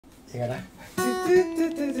ยังไงนะ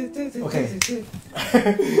โอเค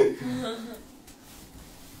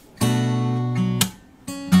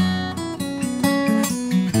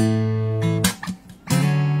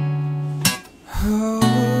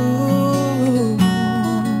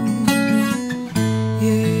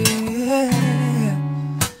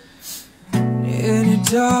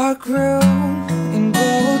Dark room in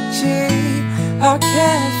gold chain, I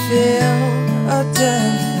can't feel a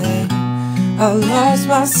damn thing. I lost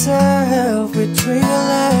myself between your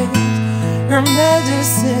legs. Your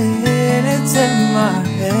medicine, it's in my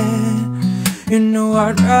head. You know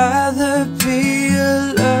I'd rather be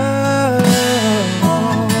alone,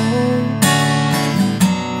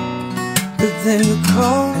 but then you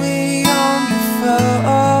call me on the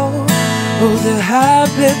phone. Oh, the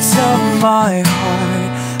habits of my heart,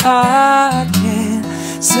 I can't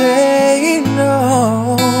say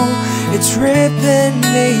no. It's ripping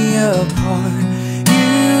me apart.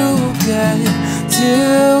 You get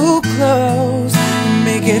too close, you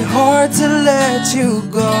make it hard to let you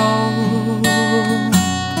go.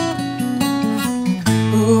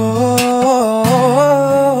 Oh,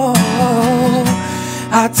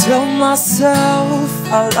 I tell myself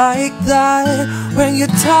I like that when you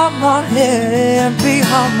tap my hand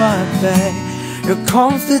behind my back. You're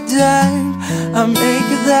confident, I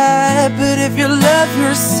make that. But if you love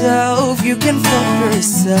yourself, you can fuck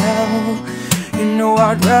yourself. You know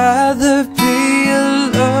I'd rather be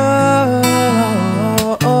alone,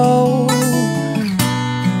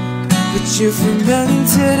 but you've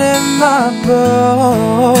fermented in my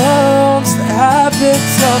bones. The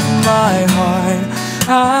habits of my heart,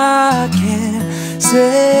 I can't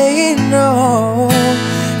say no.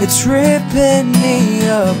 It's ripping me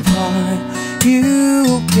apart. You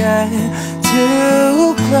get too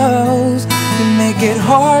close, you make it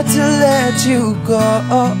hard to let you go.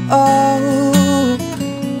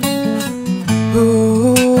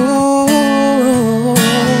 Ooh,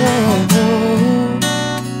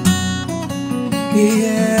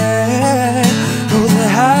 yeah. Oh, the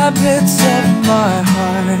habits of my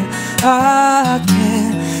heart, I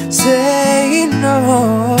can't say no.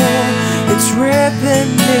 It's ripping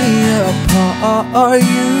me apart.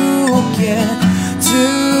 You get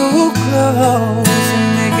too close and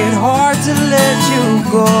make it hard to let you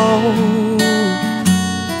go.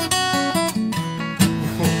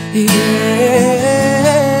 Yeah,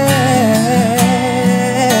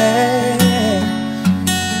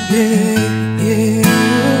 yeah, yeah.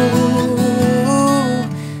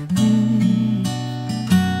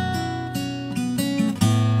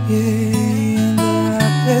 Yeah, and the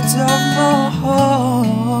habits of my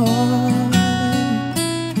heart.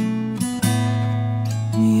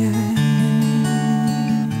 Yeah.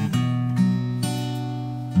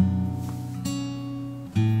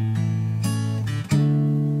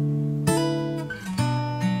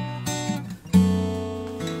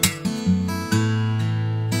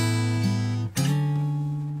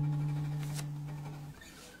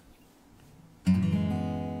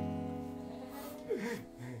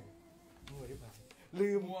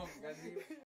ลืม